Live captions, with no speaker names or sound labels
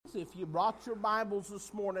If you brought your Bibles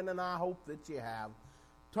this morning, and I hope that you have,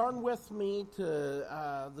 turn with me to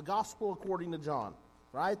the Gospel according to John,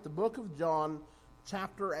 right? The book of John,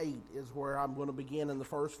 chapter 8 is where I'm going to begin in the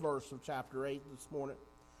first verse of chapter 8 this morning.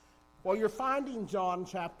 While you're finding John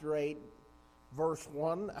chapter 8, verse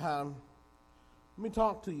 1, let me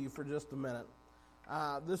talk to you for just a minute.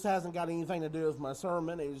 This hasn't got anything to do with my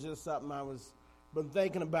sermon. It was just something I was been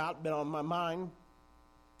thinking about, been on my mind.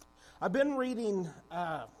 I've been reading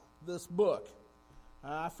this book.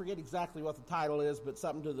 I forget exactly what the title is, but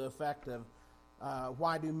something to the effect of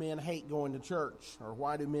Why Do Men Hate Going to Church? Or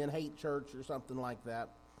Why Do Men Hate Church? Or something like that.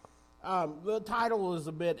 The title is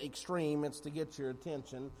a bit extreme. It's to get your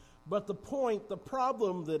attention. But the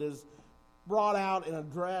problem that is brought out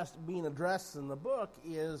and being addressed in the book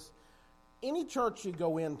is any church you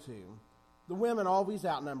go into, the women always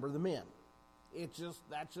outnumber the men.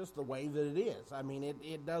 That's just the way that it is. I mean,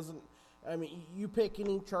 it doesn't. I mean, you pick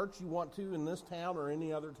any church you want to in this town or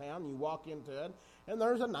any other town, you walk into it, and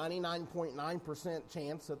there's a 99.9%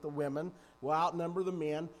 chance that the women will outnumber the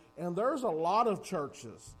men. And there's a lot of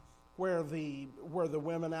churches where the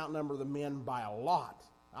women outnumber the men by a lot.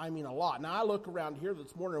 I mean, a lot. Now, I look around here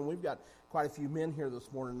this morning, and we've got quite a few men here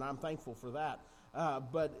this morning, and I'm thankful for that.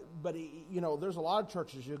 But you know, there's a lot of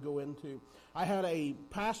churches you go into. I had a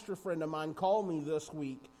pastor friend of mine call me this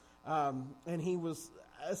week, and he was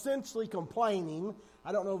essentially complaining.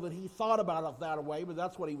 I don't know that he thought about it that way, but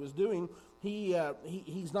that's what he was doing. He's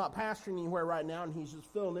not pastoring anywhere right now, and he's just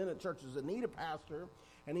filling in at churches that need a pastor.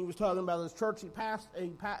 And he was talking about this church he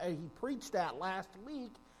preached at last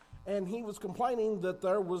week, and he was complaining that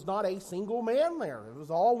there was not a single man there. It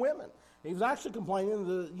was all women. He was actually complaining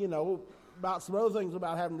that, about some other things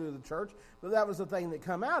about having to do with the church, but that was the thing that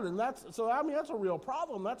come out. And that's a real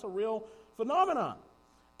problem. That's a real phenomenon.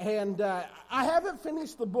 And I haven't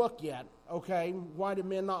finished the book yet, okay? Why do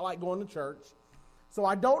men not like going to church? So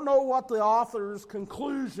I don't know what the author's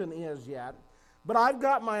conclusion is yet, but I've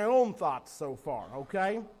got my own thoughts so far,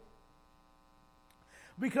 okay?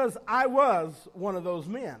 Because I was one of those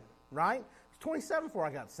men, right? I was 27 before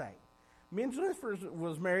I got saved. Me and Jennifer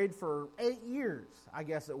was married for 8 years, I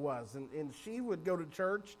guess it was, and she would go to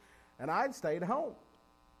church, and I'd stay at home.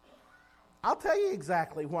 I'll tell you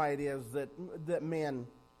exactly why it is that men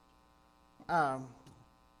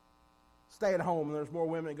stay at home and there's more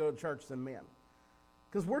women that go to church than men.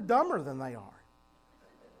 Because we're dumber than they are.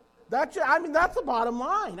 That's the bottom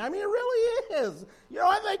line. I mean, it really is.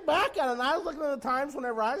 I think back at it, and I was looking at the times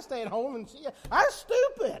whenever I stayed home, and I was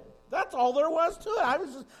stupid. That's all there was to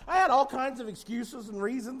it. I had all kinds of excuses and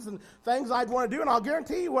reasons and things I'd want to do, and I'll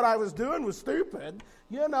guarantee you what I was doing was stupid.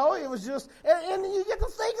 It was just, and you get to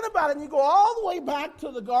thinking about it, and you go all the way back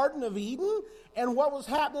to the Garden of Eden and what was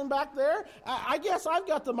happening back there. I guess I've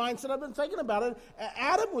got the mindset, I've been thinking about it.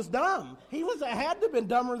 Adam was dumb. Had to have been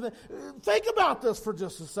dumber than, think about this for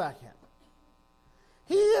just a second.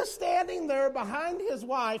 He is standing there behind his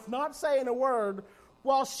wife, not saying a word,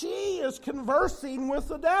 while she is conversing with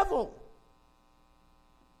the devil.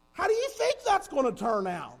 How do you think that's going to turn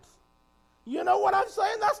out? You know what I'm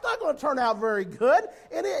saying? That's not going to turn out very good.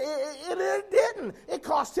 And it didn't. It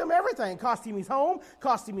cost him everything. It cost him his home,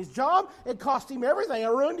 cost him his job, it cost him everything. It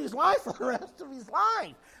ruined his life for the rest of his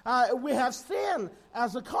life. We have sin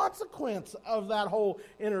as a consequence of that whole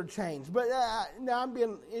interchange. But now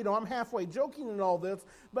I'm halfway joking in all this,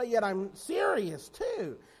 but yet I'm serious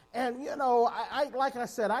too. And, like I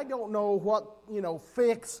said, I don't know what,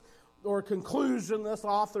 fix or conclusion this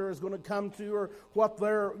author is going to come to, or what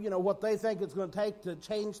what they think it's going to take to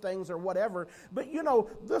change things or whatever. But,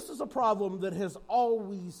 this is a problem that has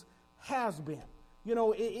been. You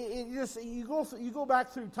go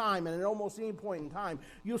back through time, and at almost any point in time,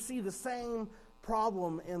 you'll see the same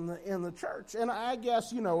problem in the church. And I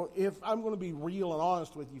guess, if I'm going to be real and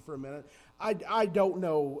honest with you for a minute, I don't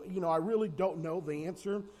know, I really don't know the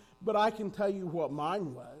answer, but I can tell you what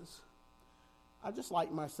mine was. I just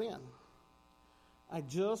liked my sin. I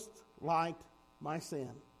just liked my sin.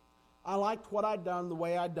 I liked what I'd done, the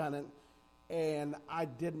way I'd done it, and I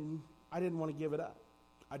didn't want to give it up.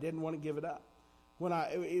 I didn't want to give it up. When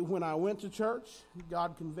I went to church,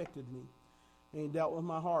 God convicted me, and He dealt with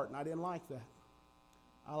my heart, and I didn't like that.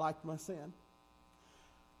 I liked my sin.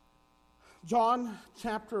 John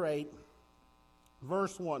chapter 8,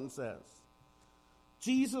 verse 1 says,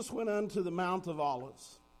 Jesus went unto the Mount of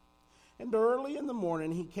Olives, and early in the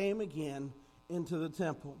morning He came again into the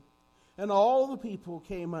temple. And all the people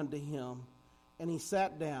came unto Him, and He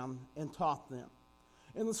sat down and taught them.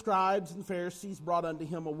 And the scribes and Pharisees brought unto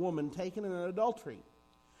Him a woman taken in adultery.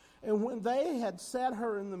 And when they had set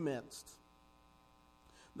her in the midst,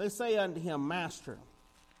 they say unto Him, Master,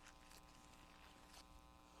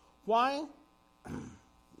 Why?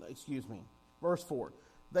 Excuse me. Verse 4.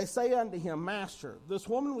 They say unto him, Master, this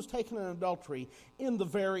woman was taken in adultery in the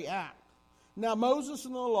very act. Now Moses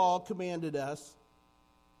in the law commanded us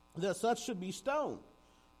that such should be stoned.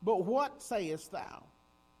 But what sayest thou?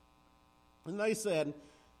 And they said,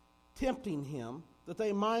 tempting him, that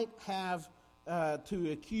they might have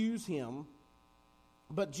to accuse him.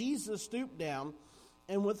 But Jesus stooped down,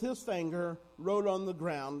 and with his finger wrote on the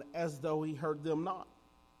ground, as though he heard them not.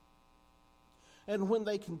 And when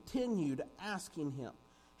they continued asking him,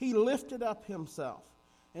 he lifted up himself,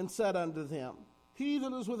 and said unto them, He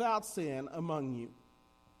that is without sin among you,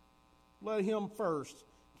 let him first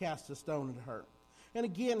cast a stone at her. And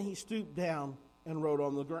again he stooped down, and wrote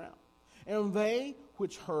on the ground. And they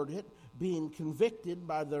which heard it, being convicted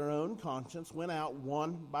by their own conscience, went out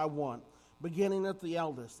one by one, beginning at the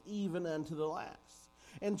eldest, even unto the last.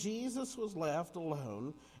 And Jesus was left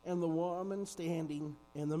alone, and the woman standing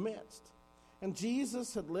in the midst. And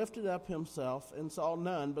Jesus had lifted up himself, and saw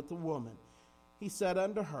none but the woman. He said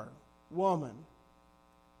unto her, Woman,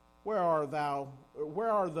 where are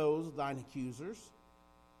those thine accusers?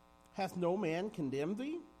 Hath no man condemned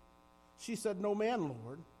thee? She said, No man,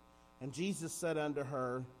 Lord. And Jesus said unto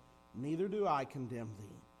her, Neither do I condemn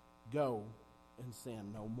thee. Go and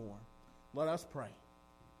sin no more. Let us pray.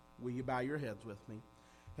 Will you bow your heads with me?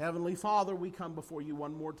 Heavenly Father, we come before you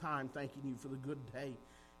one more time, thanking you for the good day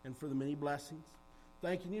and for the many blessings.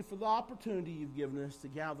 Thanking you for the opportunity you've given us to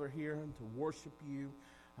gather here and to worship you,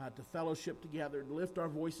 to fellowship together, to lift our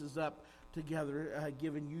voices up together,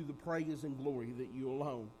 giving you the praise and glory that you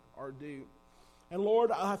alone are due. And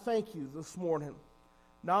Lord, I thank you this morning,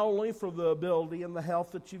 not only for the ability and the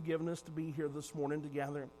health that you've given us to be here this morning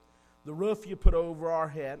together, the roof you put over our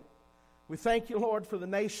head. We thank you, Lord, for the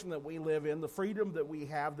nation that we live in, the freedom that we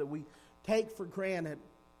have, that we take for granted,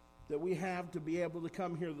 that we have to be able to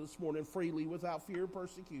come here this morning freely without fear of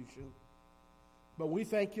persecution. But we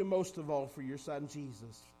thank you most of all for your Son,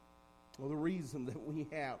 Jesus, for the reason that we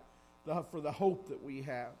have, for the hope that we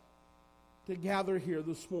have to gather here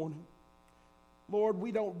this morning. Lord,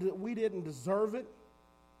 we didn't deserve it.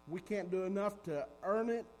 We can't do enough to earn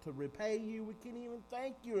it, to repay you. We can't even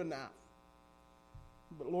thank you enough.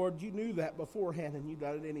 But Lord, you knew that beforehand, and you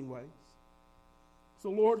done it anyways. So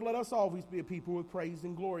Lord, let us always be a people with praise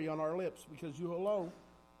and glory on our lips, because you alone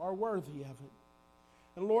are worthy of it.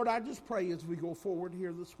 And Lord, I just pray as we go forward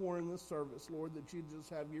here this morning in this service, Lord, that you just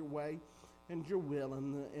have your way and your will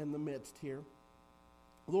in the midst here.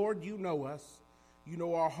 Lord, you know us. You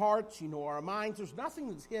know our hearts. You know our minds. There's nothing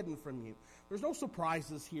that's hidden from you. There's no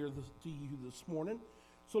surprises here to you this morning.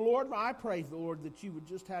 So, Lord, I pray, Lord, that you would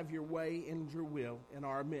just have your way and your will in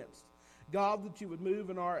our midst. God, that you would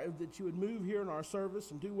move here in our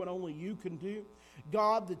service and do what only you can do.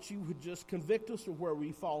 God, that you would just convict us of where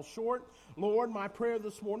we fall short. Lord, my prayer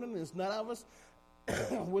this morning is none of us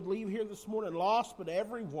would leave here this morning lost, but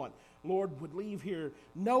everyone, Lord, would leave here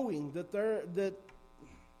knowing that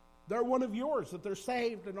they're one of yours, that they're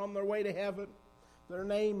saved and on their way to heaven. Their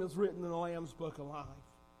name is written in the Lamb's Book of Life.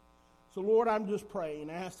 So, Lord, I'm just praying,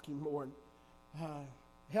 asking, Lord,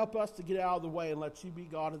 help us to get out of the way and let you be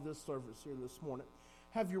God of this service here this morning.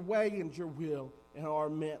 Have your way and your will in our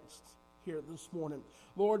midst here this morning.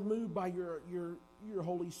 Lord, move by your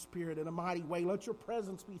Holy Spirit in a mighty way. Let your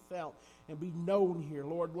presence be felt and be known here.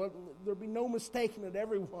 Lord, let there be no mistaking that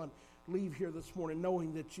everyone leave here this morning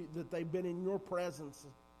knowing that they've been in your presence,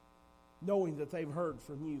 knowing that they've heard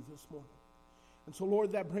from you this morning. And so,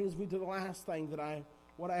 Lord, that brings me to the last thing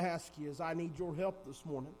what I ask you is I need your help this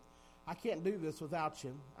morning. I can't do this without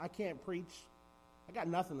you. I can't preach. I got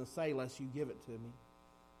nothing to say unless you give it to me.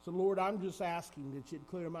 So, Lord, I'm just asking that you'd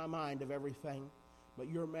clear my mind of everything but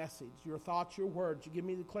your message, your thoughts, your words. You give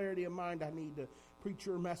me the clarity of mind I need to preach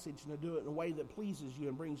your message and to do it in a way that pleases you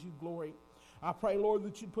and brings you glory. I pray, Lord,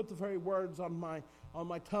 that you'd put the very words on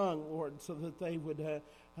my tongue, Lord, so that they would,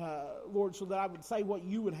 Lord, so that I would say what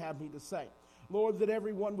you would have me to say. Lord, that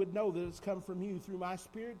everyone would know that it's come from you through my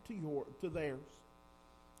spirit to theirs.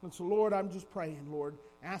 And so, Lord, I'm just praying, Lord,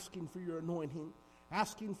 asking for your anointing,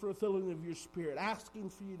 asking for a filling of your spirit, asking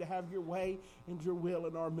for you to have your way and your will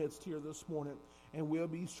in our midst here this morning. And we'll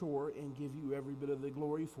be sure and give you every bit of the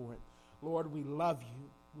glory for it. Lord, we love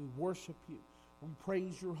you. We worship you. We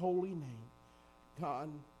praise your holy name. God,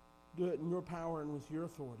 do it in your power and with your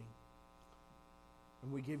authority.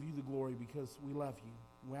 And we give you the glory because we love you.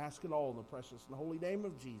 We ask it all in the precious and holy name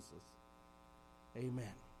of Jesus. Amen.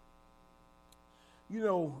 You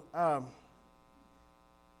know,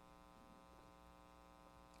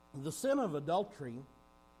 the sin of adultery,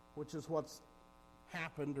 which is what's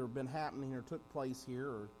happened or been happening or took place here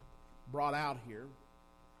or brought out here,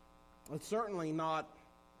 It's certainly not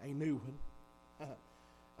a new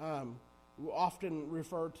one. We often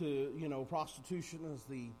refer to, prostitution as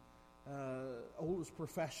the oldest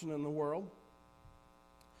profession in the world.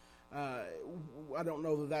 I don't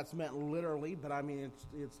know that that's meant literally, but I mean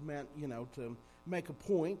it's meant, to make a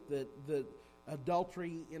point that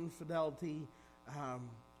adultery, infidelity,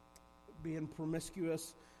 being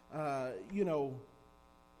promiscuous,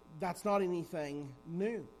 that's not anything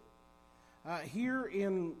new. Here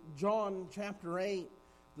in John chapter 8,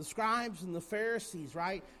 the scribes and the Pharisees,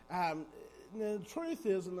 right? The truth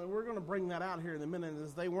is, and we're going to bring that out here in a minute,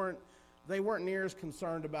 is they weren't near as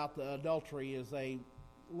concerned about the adultery as they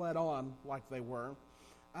let on like they were.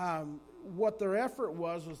 What their effort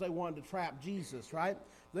was they wanted to trap Jesus, right?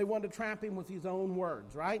 They wanted to trap him with his own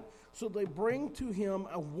words, right? So they bring to him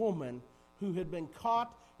a woman who had been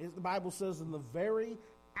caught, as the Bible says, in the very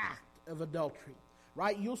act of adultery,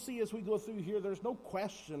 right? You'll see as we go through here, there's no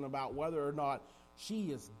question about whether or not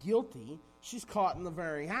she is guilty. She's caught in the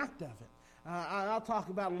very act of it. I'll talk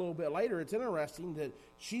about it a little bit later. It's interesting that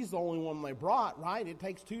she's the only one they brought, right? It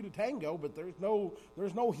takes two to tango, but there's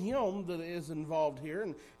no him that is involved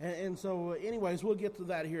here. And so anyways, we'll get to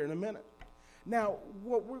that here in a minute. Now,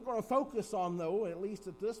 what we're going to focus on, though, at least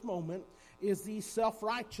at this moment, is these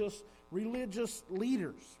self-righteous religious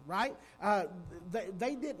leaders, right?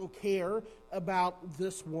 They didn't care about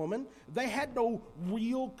this woman. They had no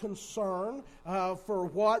real concern for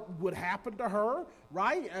what would happen to her,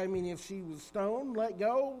 right? I mean, if she was stoned, let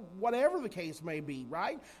go, whatever the case may be,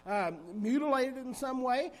 right? Mutilated in some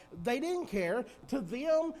way, they didn't care. To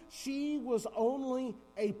them, she was only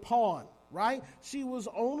a pawn, right? She was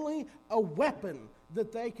only a weapon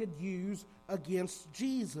that they could use against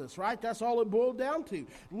Jesus, right? That's all it boiled down to.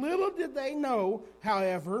 Little did they know,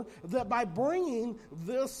 however, that by bringing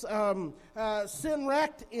this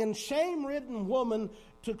sin-wrecked and shame-ridden woman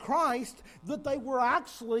to Christ, that they were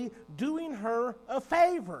actually doing her a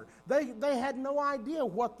favor. They had no idea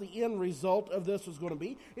what the end result of this was going to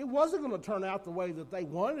be. It wasn't going to turn out the way that they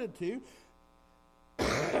wanted it to,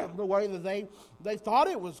 the way that they thought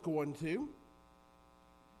it was going to.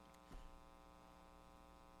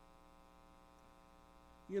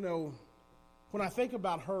 When I think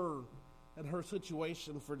about her and her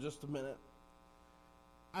situation for just a minute,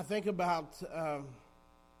 I think about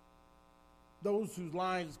those whose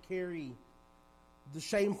lives carry the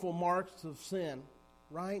shameful marks of sin,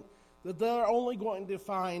 right? That they're only going to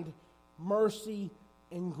find mercy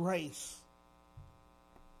and grace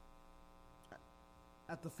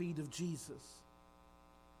at the feet of Jesus.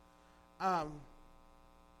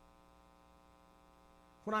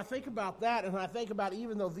 When I think about that, and I think about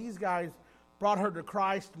even though these guys brought her to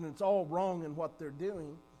Christ and it's all wrong in what they're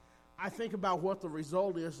doing, I think about what the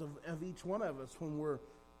result is of each one of us when we're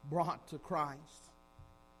brought to Christ.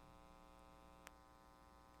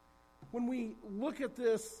 When we look at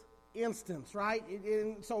this instance, right,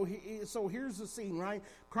 so here's the scene, right?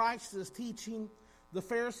 Christ is teaching. The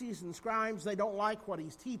Pharisees and scribes, they don't like what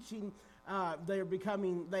he's teaching. They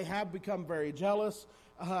have become very jealous.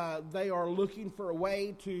 They are looking for a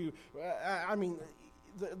way to,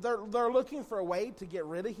 they're looking for a way to get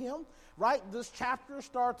rid of him, right? This chapter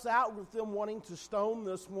starts out with them wanting to stone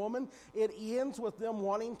this woman. It ends with them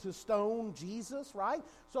wanting to stone Jesus, right?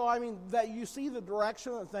 So, that you see the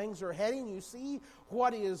direction that things are heading. You see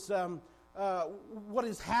what is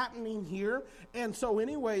happening here. And so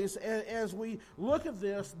anyways, as we look at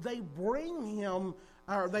this, they bring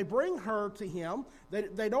her to him.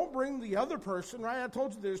 They don't bring the other person, right? I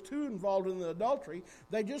told you there's two involved in the adultery.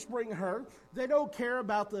 They just bring her. They don't care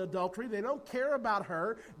about the adultery. They don't care about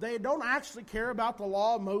her. They don't actually care about the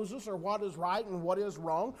law of Moses or what is right and what is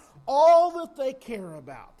wrong. All that they care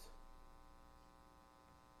about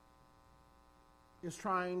is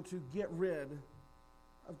trying to get rid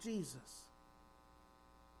of Jesus.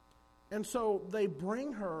 And so they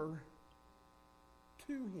bring her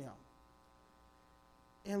to him.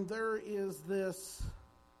 And there is this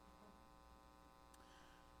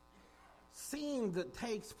scene that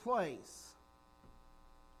takes place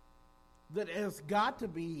that has got to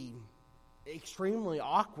be extremely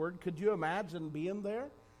awkward. Could you imagine being there?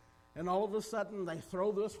 And all of a sudden they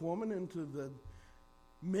throw this woman into the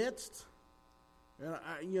midst,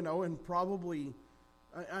 and probably,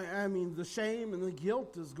 the shame and the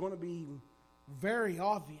guilt is going to be very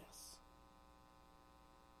obvious.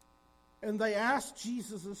 And they ask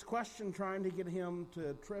Jesus this question, trying to get him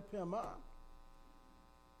to trip him up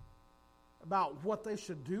about what they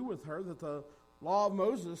should do with her, that the law of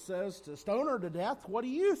Moses says to stone her to death. What do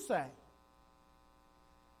you say?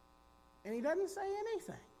 And he doesn't say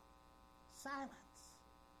anything.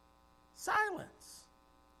 Silence.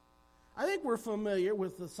 I think we're familiar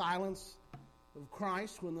with the silence of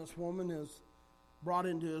Christ when this woman is brought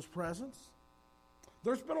into his presence.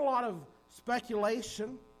 There's been a lot of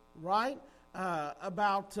speculation, right,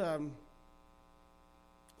 about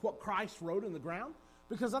what Christ wrote in the ground.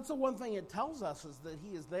 Because that's the one thing it tells us, is that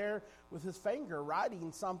he is there with his finger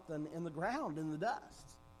writing something in the ground, in the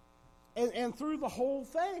dust. And through the whole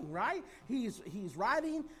thing, right? He's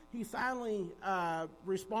writing. He finally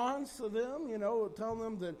responds to them, telling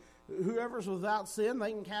them that whoever's without sin,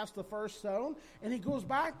 they can cast the first stone. And he goes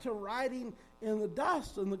back to writing in the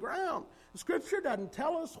dust, in the ground. The Scripture doesn't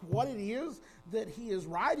tell us what it is that he is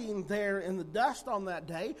writing there in the dust on that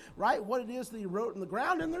day, right? What it is that he wrote in the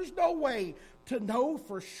ground. And there's no way to know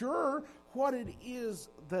for sure what it is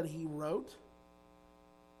that he wrote.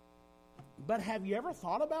 But have you ever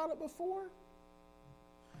thought about it before?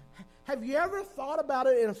 Have you ever thought about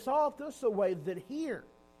it and saw it this way, that here,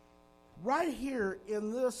 right here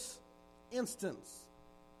in this instance,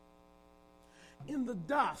 in the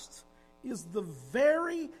dust, is the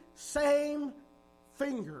very same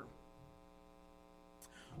finger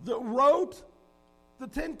that wrote the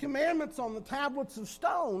Ten Commandments on the tablets of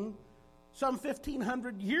stone some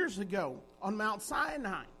 1,500 years ago on Mount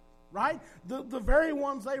Sinai, right? The very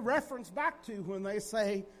ones they reference back to when they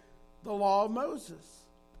say the law of Moses.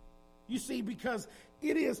 You see, because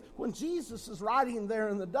it is, when Jesus is writing there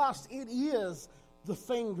in the dust, it is the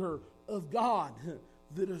finger of God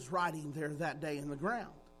that is writing there that day in the ground.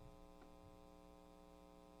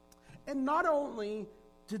 And not only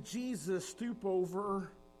did Jesus stoop over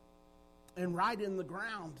and write in the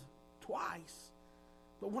ground twice,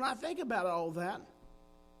 but when I think about all that,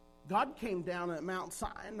 God came down at Mount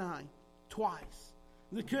Sinai twice.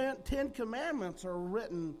 The Ten Commandments are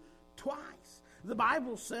written twice. The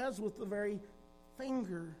Bible says with the very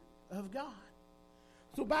finger of God.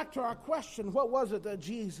 So back to our question, what was it that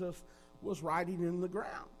Jesus was writing in the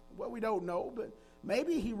ground? Well, we don't know, but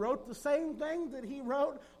maybe he wrote the same thing that he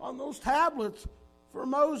wrote on those tablets for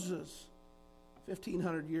Moses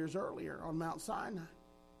 1,500 years earlier on Mount Sinai.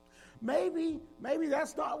 Maybe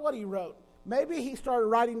that's not what he wrote. Maybe he started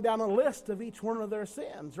writing down a list of each one of their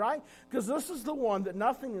sins, right? Because this is the one that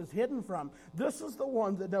nothing is hidden from. This is the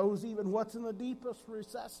one that knows even what's in the deepest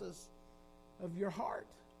recesses of your heart.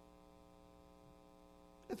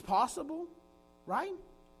 It's possible, right?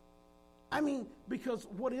 I mean, because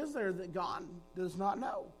what is there that God does not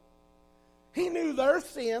know? He knew their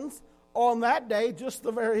sins on that day just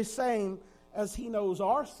the very same as he knows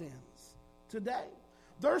our sins today.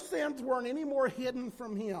 Their sins weren't any more hidden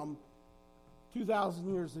from him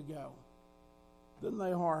 2,000 years ago than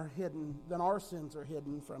our sins are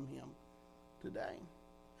hidden from him today.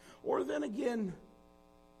 Or then again,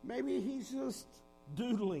 maybe he's just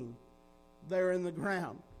doodling there in the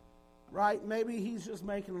ground, right? Maybe he's just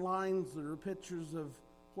making lines that are pictures of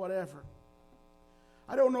whatever.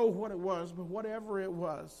 I don't know what it was, but whatever it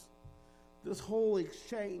was, this whole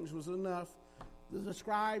exchange was enough. The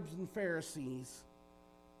scribes and Pharisees,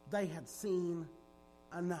 they had seen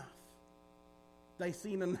enough. They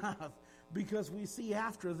seen enough, because we see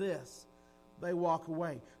after this, they walk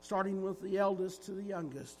away, starting with the eldest to the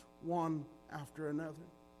youngest, one after another.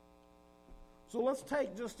 So let's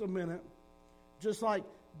take just a minute, just like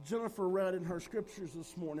Jennifer read in her scriptures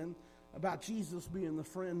this morning about Jesus being the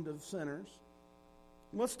friend of sinners.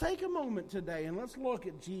 Let's take a moment today and let's look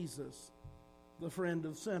at Jesus, the friend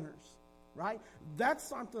of sinners, right? That's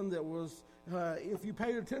something that was, if you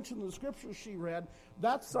paid attention to the scriptures she read,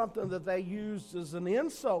 that's something that they used as an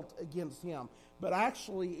insult against him. But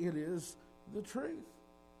actually it is the truth.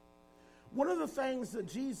 One of the things that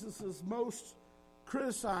Jesus is most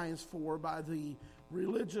criticized for by the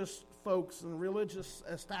religious folks and religious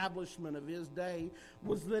establishment of his day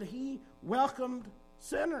was that he welcomed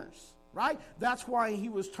sinners, right? That's why he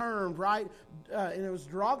was termed, right, and it was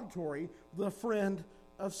derogatory, the friend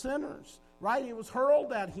of sinners, right? It was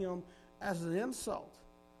hurled at him as an insult.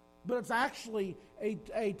 But it's actually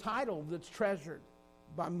a title that's treasured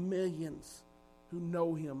by millions who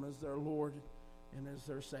know him as their Lord and as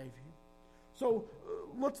their Savior. So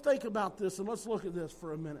let's think about this and let's look at this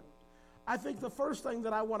for a minute. I think the first thing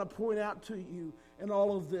that I want to point out to you in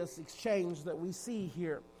all of this exchange that we see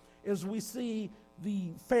here is we see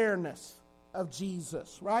the fairness of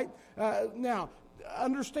Jesus, right? Now,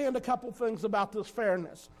 understand a couple things about this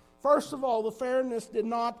fairness. First of all, the fairness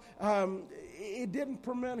didn't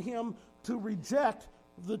permit him to reject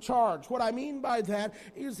the charge. What I mean by that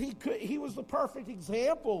is he was the perfect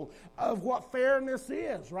example of what fairness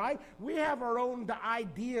is, right? We have our own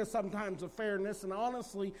idea sometimes of fairness, and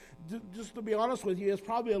honestly, just to be honest with you, it's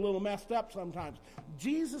probably a little messed up sometimes.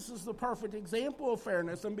 Jesus is the perfect example of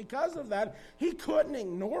fairness, and because of that, he couldn't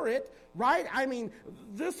ignore it, right? I mean,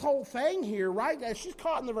 this whole thing here, right, she's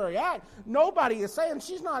caught in the very act. Nobody is saying,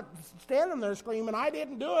 she's not standing there screaming, I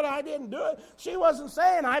didn't do it, I didn't do it. She wasn't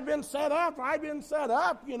saying, I've been set up,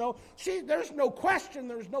 you know. There's no question,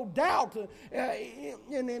 there's no doubt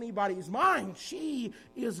in anybody's mind. She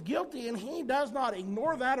is guilty, and he does not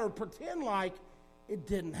ignore that or pretend like it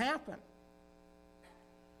didn't happen.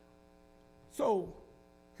 So,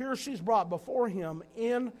 here she's brought before him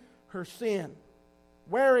in her sin,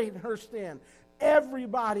 wearing her sin.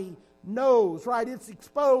 Everybody knows, right? It's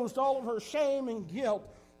exposed. All of her shame and guilt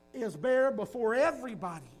is bare before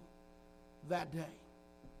everybody that day.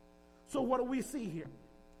 So what do we see here?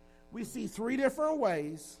 We see three different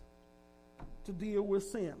ways to deal with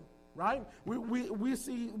sin, right? We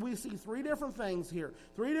see three different things here.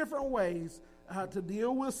 Three different ways to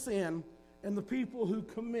deal with sin and the people who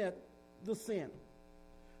commit the sin.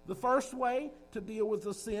 The first way to deal with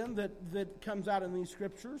the sin that comes out in these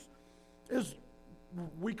scriptures is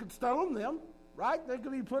we could stone them, right? They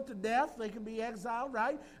could be put to death. They could be exiled,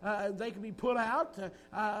 right? They could be put out,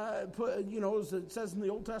 as it says in the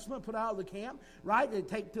Old Testament, put out of the camp, right? They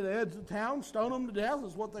take to the edge of town, stone them to death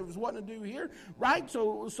is what they was wanting to do here, right?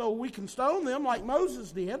 So we can stone them like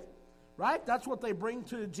Moses did, right? That's what they bring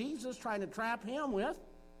to Jesus, trying to trap him with.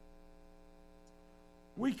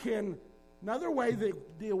 Another way they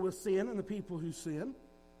deal with sin and the people who sin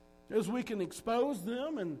is we can expose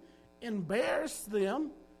them and embarrass them.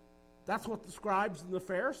 That's what the scribes and the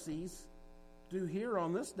Pharisees do here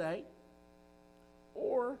on this day.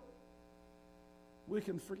 Or we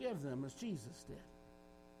can forgive them as Jesus did.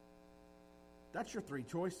 That's your three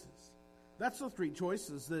choices. That's the three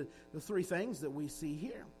choices, the three things that we see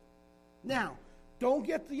here. Now, don't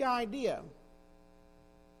get the idea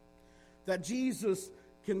that Jesus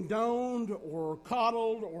condoned or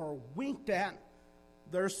coddled or winked at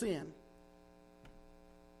their sin,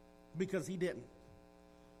 because he didn't.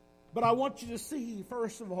 But I want you to see,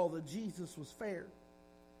 first of all, that Jesus was fair.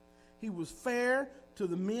 He was fair to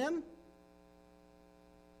the men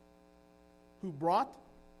who brought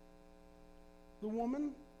the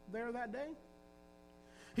woman there that day.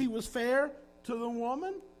 He was fair to the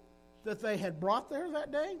woman that they had brought there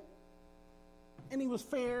that day. And he was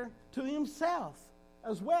fair to himself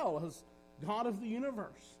as well as God of the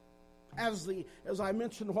universe. As I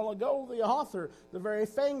mentioned a while ago, the author, the very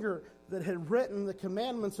finger that had written the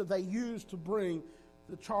commandments that they used to bring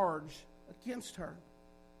the charge against her.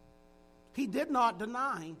 He did not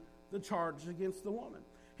deny the charge against the woman.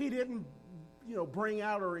 He didn't, bring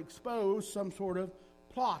out or expose some sort of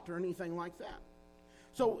plot or anything like that.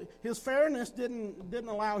 So his fairness didn't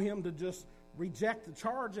allow him to just reject the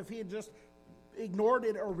charge. If he had just ignored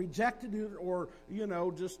it or rejected it or,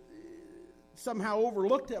 just somehow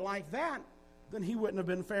overlooked it like that, then he wouldn't have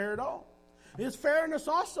been fair at all. His fairness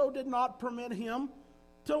also did not permit him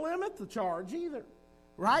to limit the charge either,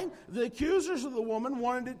 right? The accusers of the woman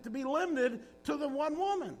wanted it to be limited to the one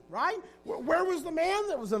woman, right? Where was the man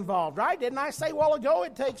that was involved, right? Didn't I say a while ago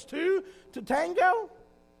it takes two to tango?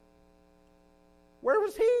 Where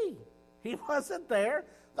was he? He wasn't there.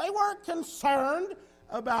 They weren't concerned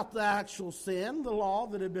about the actual sin, the law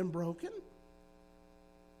that had been broken.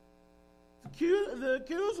 The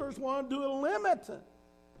accusers wanted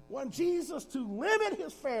Jesus to limit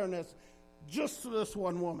his fairness just to this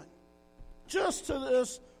one woman, just to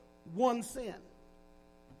this one sin.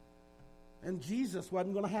 And Jesus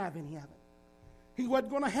wasn't going to have any of it. He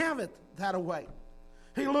wasn't going to have it that way.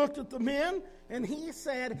 He looked at the men and he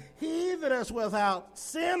said, "He that is without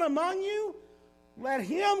sin among you, let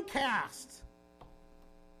him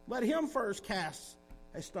first cast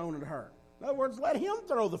a stone at her." In other words, let him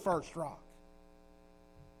throw the first rock.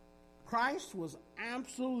 Christ was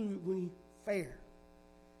absolutely fair.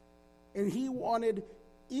 And he wanted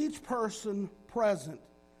each person present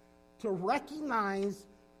to recognize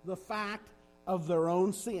the fact of their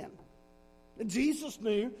own sin. And Jesus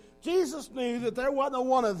knew that there wasn't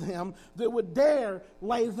one of them that would dare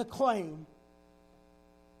lay the claim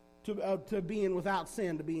to being without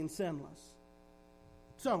sin, to being sinless.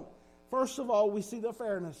 So, first of all, we see the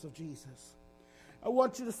fairness of Jesus. I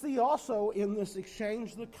want you to see also in this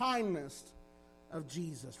exchange the kindness of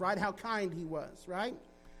Jesus, right? How kind he was, right?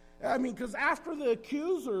 I mean, because after the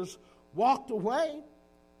accusers walked away,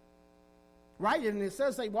 right? And it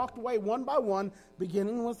says they walked away one by one,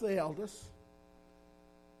 beginning with the eldest.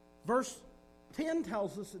 Verse 10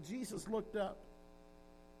 tells us that Jesus looked up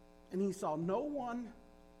and he saw no one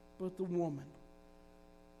but the woman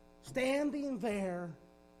standing there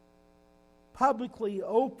publicly,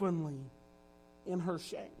 openly in her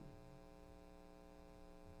shame.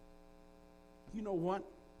 You know what?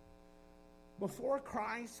 Before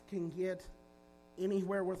Christ can get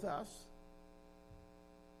anywhere with us,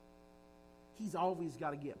 he's always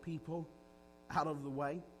got to get people out of the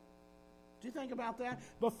way. Do you think about that?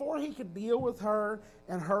 Before he could deal with her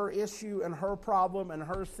and her issue and her problem and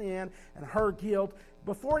her sin and her guilt,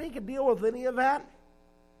 before he could deal with any of that,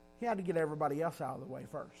 he had to get everybody else out of the way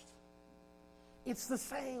first. It's the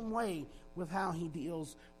same way with how he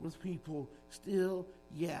deals with people still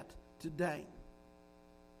yet today.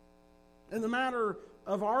 In the matter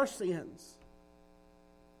of our sins,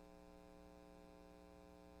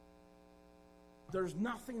 there's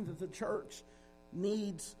nothing that the church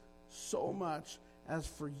needs so much as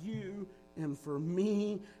for you and for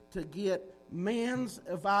me to get man's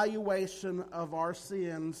evaluation of our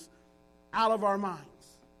sins out of our minds.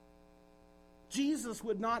 Jesus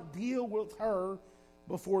would not deal with her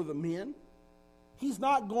before the men. He's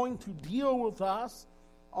not going to deal with us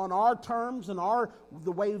on our terms and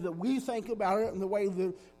the way that we think about it and the way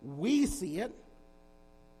that we see it.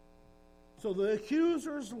 So the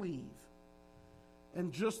accusers leave,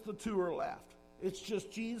 and just the two are left. It's just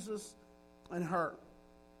Jesus and her.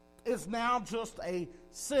 It's now just a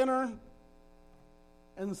sinner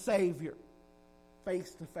and Savior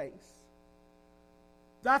face to face.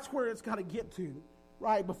 That's where it's got to get to,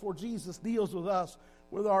 right before Jesus deals with us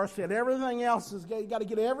with our sin. Everything else is got to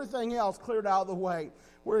get everything else cleared out of the way,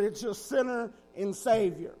 where it's just sinner and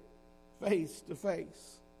Savior face to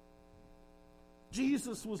face.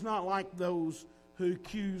 Jesus was not like those who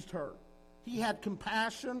accused her. He had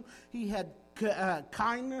compassion. He had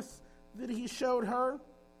kindness that he showed her,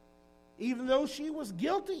 even though she was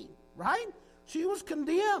guilty, right? She was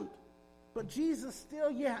condemned. But Jesus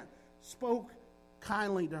still yet spoke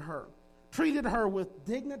kindly to her, treated her with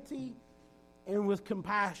dignity and with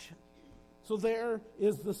compassion. So there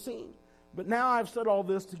is the scene. But now I've said all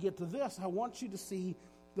this to get to this. I want you to see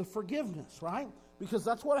the forgiveness, right? Because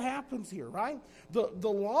that's what happens here, right? The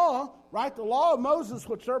law, right? The law of Moses,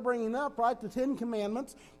 which they're bringing up, right? The 10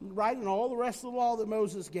 Commandments, right? And all the rest of the law that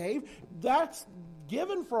Moses gave, that's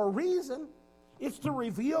given for a reason. It's to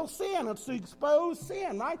reveal sin. It's to expose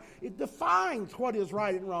sin, right? It defines what is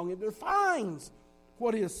right and wrong. It defines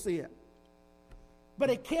what is sin. But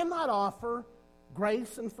it cannot offer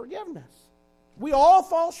grace and forgiveness. We all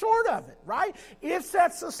fall short of it, right? It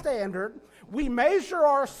sets a standard. We measure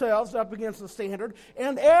ourselves up against the standard,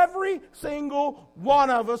 and every single one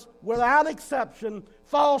of us, without exception,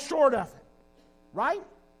 falls short of it, right?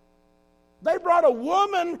 They brought a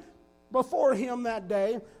woman before him that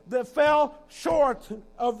day that fell short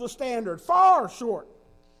of the standard, far short.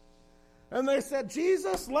 And they said,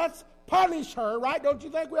 Jesus, let's punish her, right? Don't you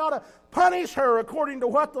think we ought to punish her according to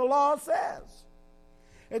what the law says?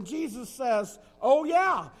 And Jesus says, oh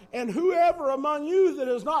yeah, and whoever among you that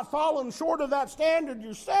has not fallen short of that standard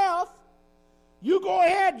yourself, you go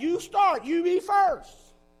ahead, you start, you be first.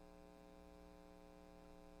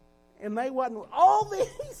 And they wasn't, all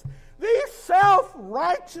these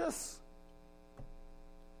self-righteous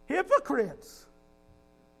hypocrites,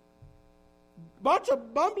 bunch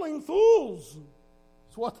of bumbling fools,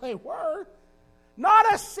 that's what they were.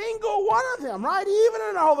 Not a single one of them, right, even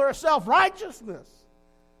in all their self-righteousness,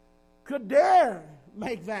 could dare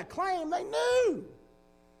make that claim. They knew.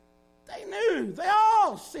 They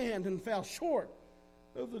all sinned and fell short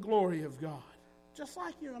of the glory of God, just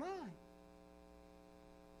like you and I.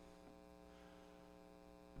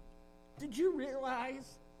 Did you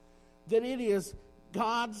realize that it is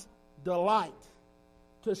God's delight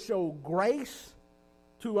to show grace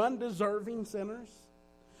to undeserving sinners?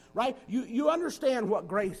 Right? You understand what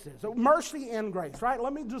grace is. So mercy and grace, right?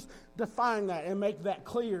 Let me just define that and make that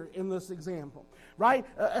clear in this example. Right?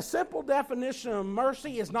 A simple definition of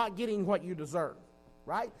mercy is not getting what you deserve.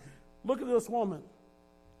 Right? Look at this woman.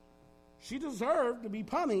 She deserved to be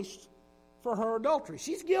punished for her adultery.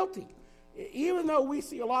 She's guilty. Even though we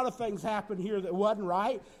see a lot of things happen here that wasn't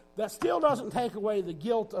right, that still doesn't take away the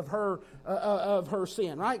guilt of her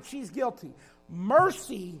sin. Right? She's guilty.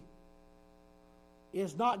 Mercy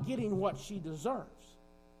is not getting what she deserves,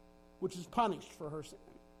 which is punished for her sin.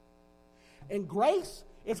 And grace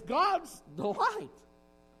is God's delight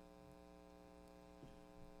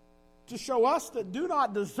to show us that do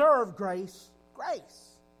not deserve grace.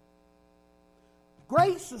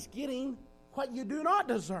 Grace is getting what you do not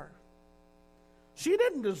deserve. She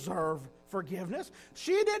didn't deserve forgiveness.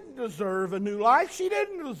 She didn't deserve a new life. She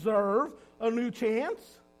didn't deserve a new chance.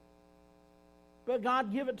 But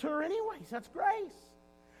God gave it to her anyways. That's grace.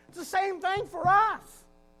 It's the same thing for us.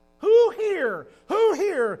 Who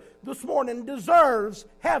here this morning deserves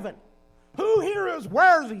heaven? Who here is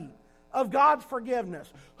worthy of God's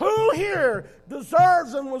forgiveness? Who here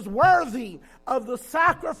deserves and was worthy of the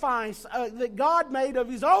sacrifice that God made of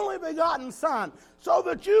His only begotten Son so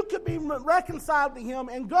that you could be reconciled to Him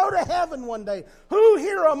and go to heaven one day? Who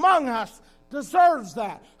here among us deserves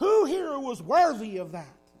that? Who here was worthy of that?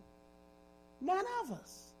 None of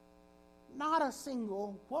us. Not a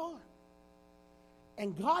single one.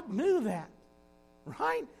 And God knew that,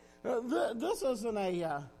 right? This isn't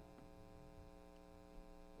a...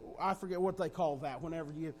 I forget what they call that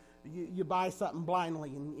whenever you buy something blindly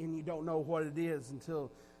and you don't know what it is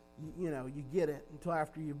until you get it, until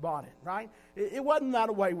after you've bought it, right? It wasn't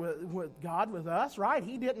that way with God, with us, right?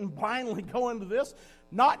 He didn't blindly go into this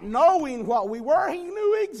not knowing what we were. He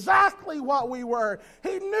knew exactly what we were.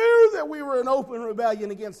 He knew that we were in open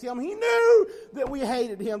rebellion against Him. He knew that we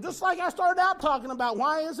hated Him. Just like I started out talking about,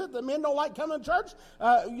 why is it that men don't like coming to church?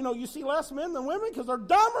 You see less men than women because they're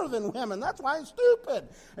dumber than women. That's why it's stupid.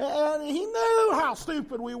 And He knew how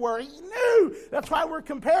stupid we were. He knew. That's why we're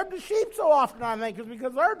compared to sheep so often, I think, is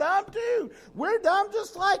because they're dumb too. We're dumb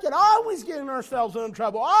just like it. Always getting ourselves in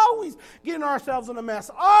trouble. Always getting ourselves in a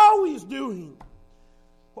mess. Always doing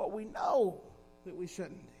what we know that we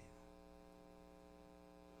shouldn't do.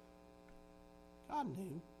 God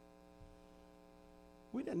knew.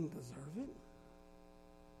 We didn't deserve it.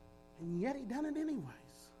 And yet He done it anyways.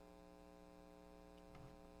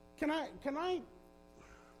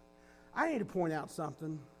 I need to point out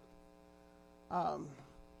something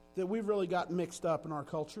that we've really got mixed up in our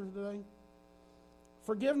culture today.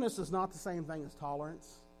 Forgiveness is not the same thing as tolerance.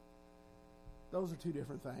 Those are two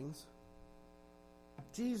different things.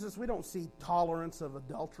 Jesus, we don't see tolerance of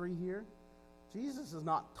adultery here. Jesus is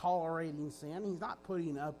not tolerating sin. He's not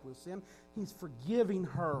putting up with sin. He's forgiving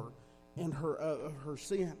her and her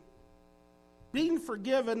sin. Being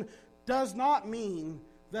forgiven does not mean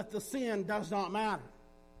that the sin does not matter.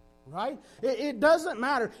 Right? It doesn't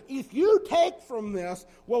matter. If you take from this,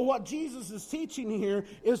 well, what Jesus is teaching here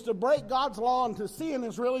is to break God's law into sin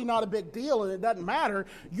is really not a big deal and it doesn't matter.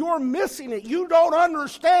 You're missing it. You don't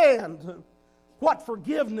understand what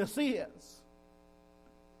forgiveness is.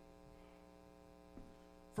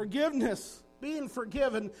 Forgiveness, being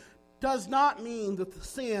forgiven, does not mean that the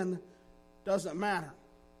sin doesn't matter.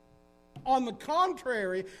 On the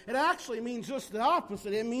contrary, it actually means just the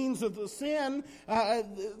opposite. It means that the sin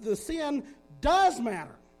does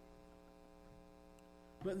matter.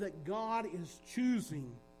 But that God is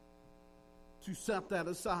choosing to set that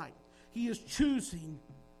aside. He is choosing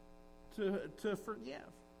to forgive.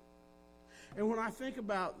 And when I think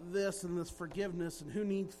about this and this forgiveness and who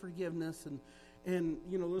needs forgiveness and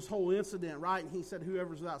this whole incident, right? And He said,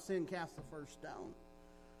 whoever's without sin cast the first stone.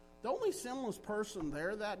 The only sinless person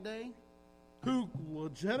there that day who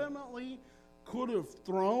legitimately could have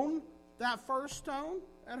thrown that first stone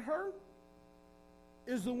at her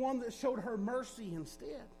is the one that showed her mercy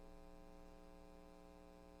instead.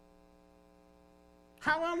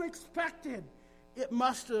 How unexpected it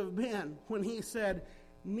must have been when He said,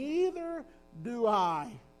 neither do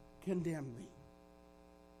I condemn thee.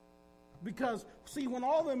 Because, see, when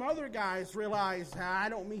all them other guys realize I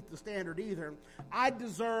don't meet the standard either, I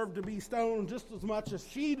deserve to be stoned just as much as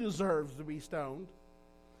she deserves to be stoned.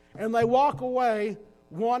 And they walk away,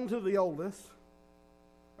 one to the oldest.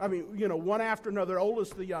 One after another,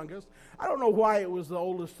 oldest to the youngest. I don't know why it was the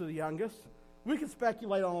oldest to the youngest. We can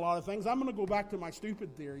speculate on a lot of things. I'm going to go back to my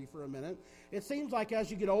stupid theory for a minute. It seems like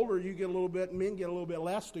as you get older, men get a little bit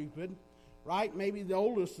less stupid, right? Maybe the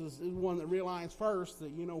oldest is the one that realized first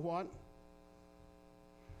that, you know what?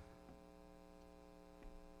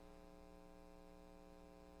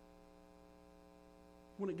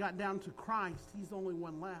 When it got down to Christ, He's the only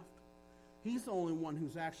one left. He's the only one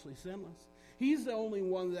who's actually sinless. He's the only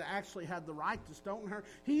one that actually had the right to stone her.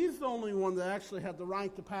 He's the only one that actually had the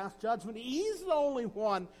right to pass judgment. He's the only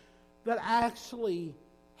one that actually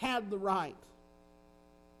had the right.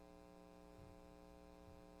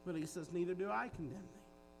 But He says, neither do I condemn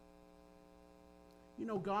thee.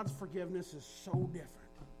 God's forgiveness is so different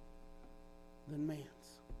than man's,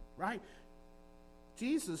 right?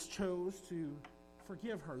 Jesus chose to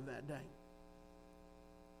forgive her that day.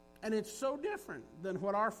 And it's so different than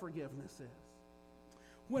what our forgiveness is.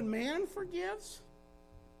 When man forgives,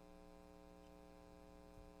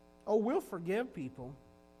 we'll forgive people.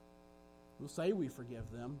 We'll say we forgive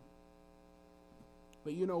them.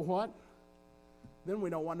 But you know what? then we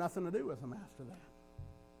don't want nothing to do with them after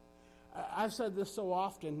that. I've said this so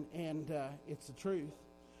often, and it's the truth.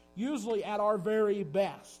 Usually at our very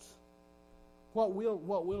best, what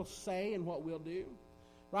we'll say and what we'll do,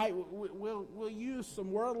 right? We'll use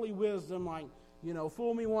some worldly wisdom like,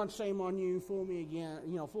 fool me once, shame on you. Fool me again,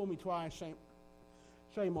 fool me twice,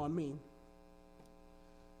 shame on me.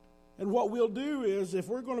 And what we'll do is, if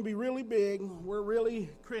we're going to be really big, we're really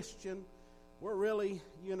Christian, we're really,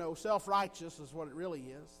 self-righteous is what it really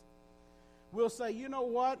is. We'll say, you know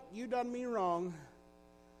what? You done me wrong,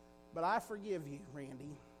 but I forgive you,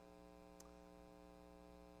 Randy.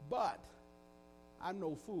 But I'm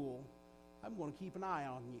no fool. I'm going to keep an eye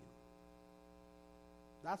on you.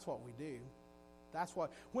 That's what we do. That's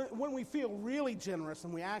what, when we feel really generous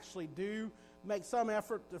and we actually do make some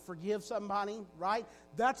effort to forgive somebody, right?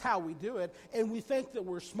 That's how we do it. And we think that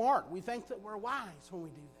we're smart. We think that we're wise when we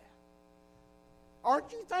do that.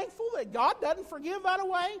 Aren't you thankful that God doesn't forgive that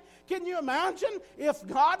way? Can you imagine if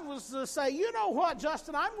God was to say, you know what,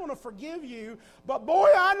 Justin, I'm going to forgive you, but boy,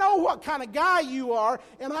 I know what kind of guy you are,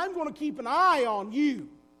 and I'm going to keep an eye on you.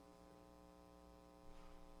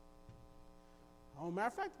 Oh, matter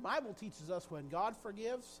of fact, the Bible teaches us when God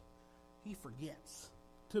forgives, He forgets,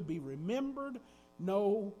 to be remembered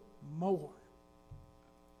no more.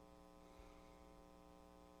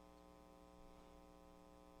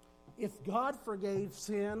 If God forgave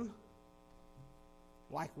sin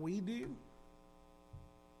like we do,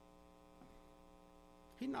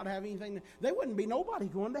 He'd not have anything. There wouldn't be nobody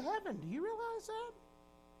going to heaven. Do you realize that?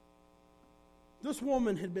 This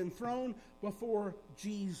woman had been thrown before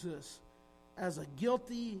Jesus as a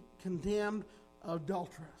guilty, condemned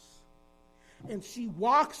adulteress. And she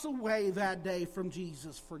walks away that day from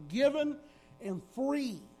Jesus, forgiven and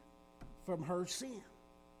free from her sin.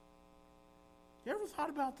 You ever thought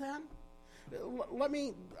about that?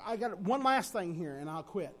 I got one last thing here and I'll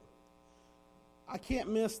quit. I can't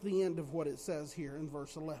miss the end of what it says here in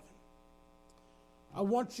verse 11. I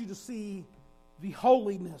want you to see the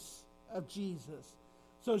holiness of Jesus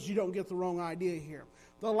so as you don't get the wrong idea here.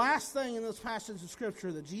 The last thing in this passage of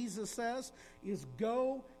Scripture that Jesus says is,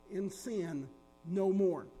 go and sin no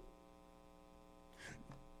more.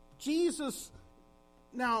 Jesus,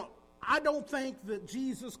 now, I don't think that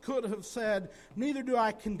Jesus could have said, neither do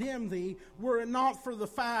I condemn thee, were it not for the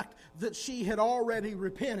fact that she had already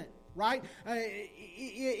repented, right?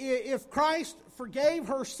 If Christ forgave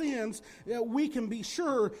her sins, we can be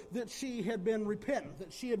sure that she had been repentant,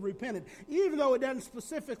 that she had repented. Even though it doesn't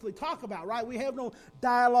specifically talk about, right? We have no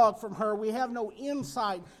dialogue from her. We have no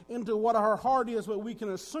insight into what her heart is, but we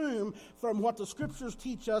can assume from what the Scriptures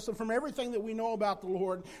teach us and from everything that we know about the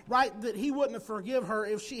Lord, right, that He wouldn't have forgiven her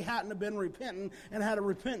if she hadn't have been repentant and had a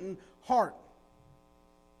repentant heart.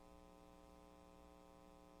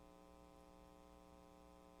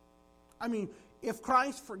 I mean, if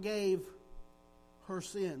Christ forgave her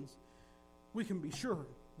sins, we can be sure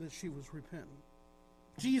that she was repentant.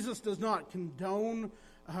 Jesus does not condone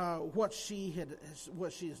what she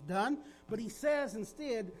has done, but He says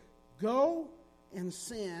instead, go and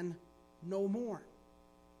sin no more.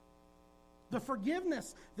 The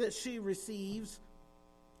forgiveness that she receives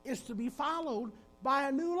is to be followed by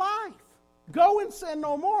a new life. Go and sin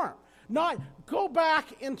no more. Not go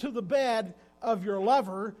back into the bed of your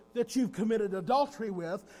lover that you've committed adultery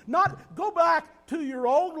with. Not go back to your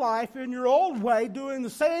old life in your old way doing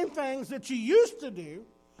the same things that you used to do.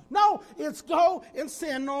 No, it's go and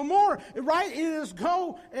sin no more, right? It is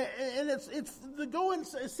go, and it's the go and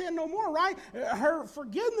sin no more, right? Her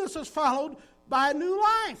forgiveness is followed by a new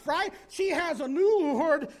life, right? She has a new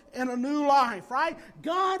Lord and a new life, right?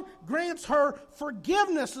 God grants her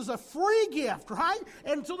forgiveness as a free gift, right?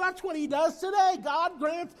 And so that's what He does today. God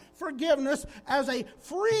grants forgiveness as a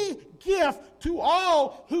free gift to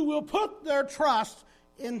all who will put their trust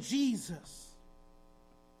in Jesus.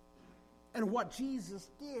 And what Jesus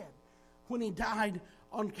did when He died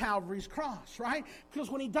on Calvary's cross, right?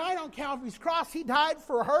 Because when He died on Calvary's cross, He died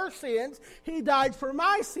for her sins. He died for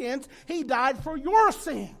my sins. He died for your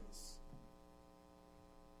sins.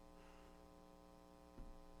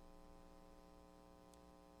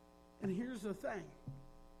 And here's the thing.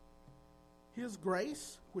 His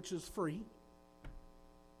grace, which is free,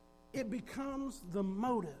 it becomes the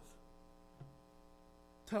motive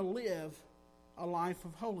to live a life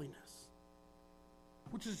of holiness,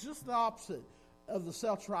 which is just the opposite of the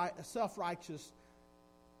self-righteous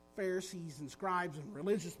Pharisees and scribes and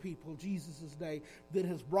religious people of Jesus' day that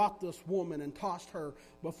has brought this woman and tossed her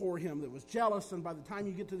before Him, that was jealous, and by the time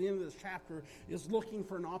you get to the end of this chapter is looking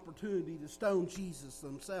for an opportunity to stone Jesus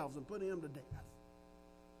themselves and put Him to death.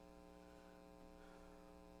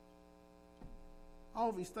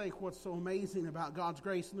 always think what's so amazing about God's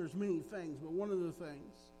grace, and there's many things, but one of the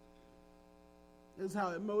things is how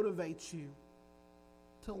it motivates you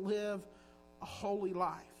to live a holy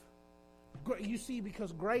life. You see,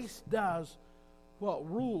 because grace does what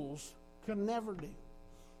rules can never do.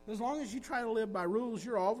 As long as you try to live by rules,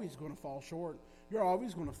 you're always going to fall short. You're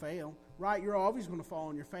always going to fail, right? You're always going to fall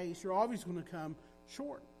on your face. You're always going to come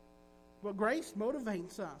short. But grace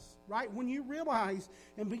motivates us, right? When you realize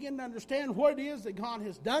and begin to understand what it is that God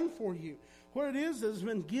has done for you, what it is that has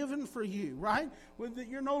been given for you, right? That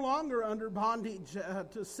you're no longer under bondage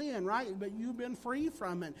to sin, right? But you've been free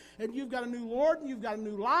from it. And you've got a new Lord and you've got a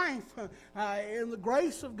new life. And the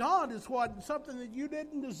grace of God is something that you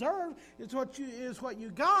didn't deserve. It's what you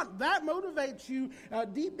got. That motivates you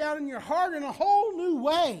deep down in your heart in a whole new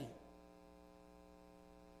way.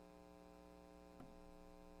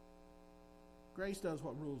 Grace does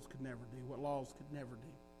what rules could never do, what laws could never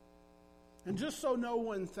do. And just so no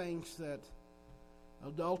one thinks that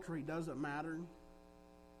adultery doesn't matter,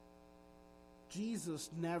 Jesus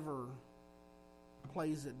never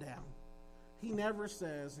plays it down. He never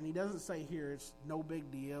says, and he doesn't say here, it's no big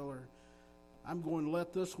deal, or I'm going to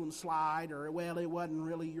let this one slide, or, well, it wasn't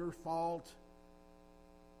really your fault.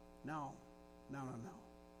 No.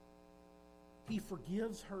 He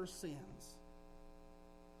forgives her sins.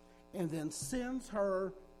 And then sends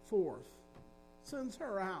her forth, sends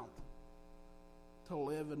her out to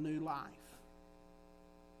live a new life.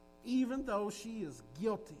 Even though she is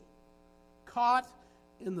guilty, caught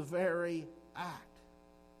in the very act.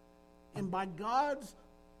 And by God's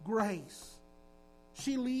grace,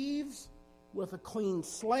 she leaves with a clean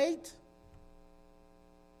slate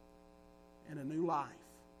and a new life.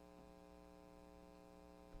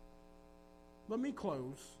 Let me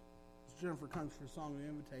close. Jennifer comes for a song of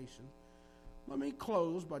invitation. Let me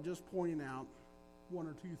close by just pointing out one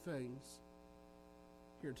or two things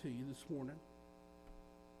here to you this morning.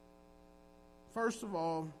 First of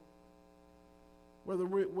all, whether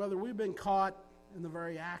we've been caught in the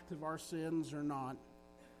very act of our sins or not,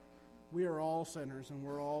 we are all sinners and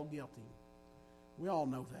we're all guilty. We all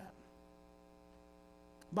know that.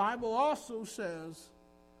 The Bible also says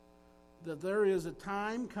that there is a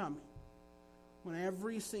time coming when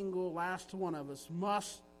every single last one of us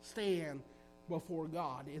must stand before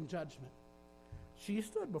God in judgment. She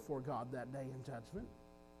stood before God that day in judgment.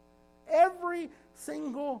 Every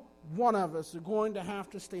single one of us are going to have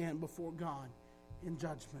to stand before God in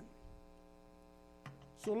judgment.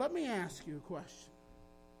 So let me ask you a question.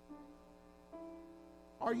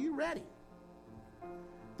 Are you ready?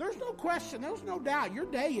 There's no question, there's no doubt, your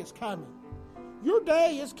day is coming. Your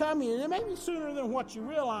day is coming, and it may be sooner than what you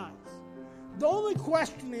realize. The only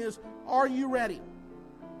question is, are you ready?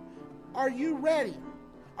 Are you ready?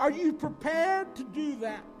 Are you prepared to do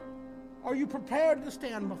that? Are you prepared to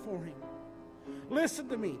stand before Him? Listen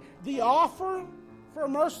to me. The offer for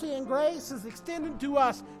mercy and grace is extended to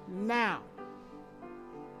us now.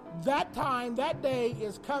 That time, that day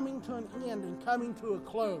is coming to an end and coming to a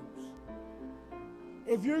close.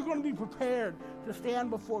 If you're going to be prepared to stand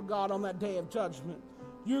before God on that day of judgment,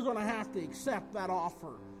 you're going to have to accept that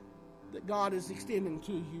offer that God is extending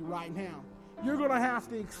to you right now. You're going to have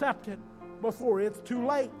to accept it before it's too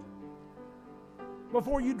late.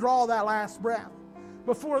 Before you draw that last breath.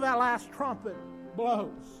 Before that last trumpet blows.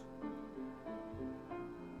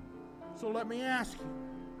 So let me ask you,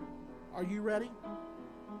 are you ready?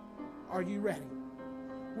 Are you ready?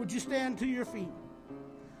 Would you stand to your feet?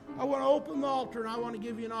 I want to open the altar and I want to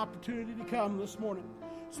give you an opportunity to come this morning.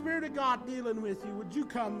 Spirit of God dealing with you, would you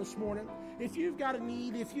come this morning? If you've got a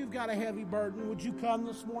need, if you've got a heavy burden, would you come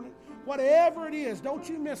this morning? Whatever it is, don't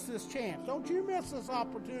you miss this chance. Don't you miss this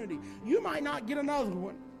opportunity. You might not get another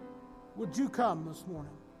one. Would you come this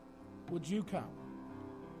morning? Would you come?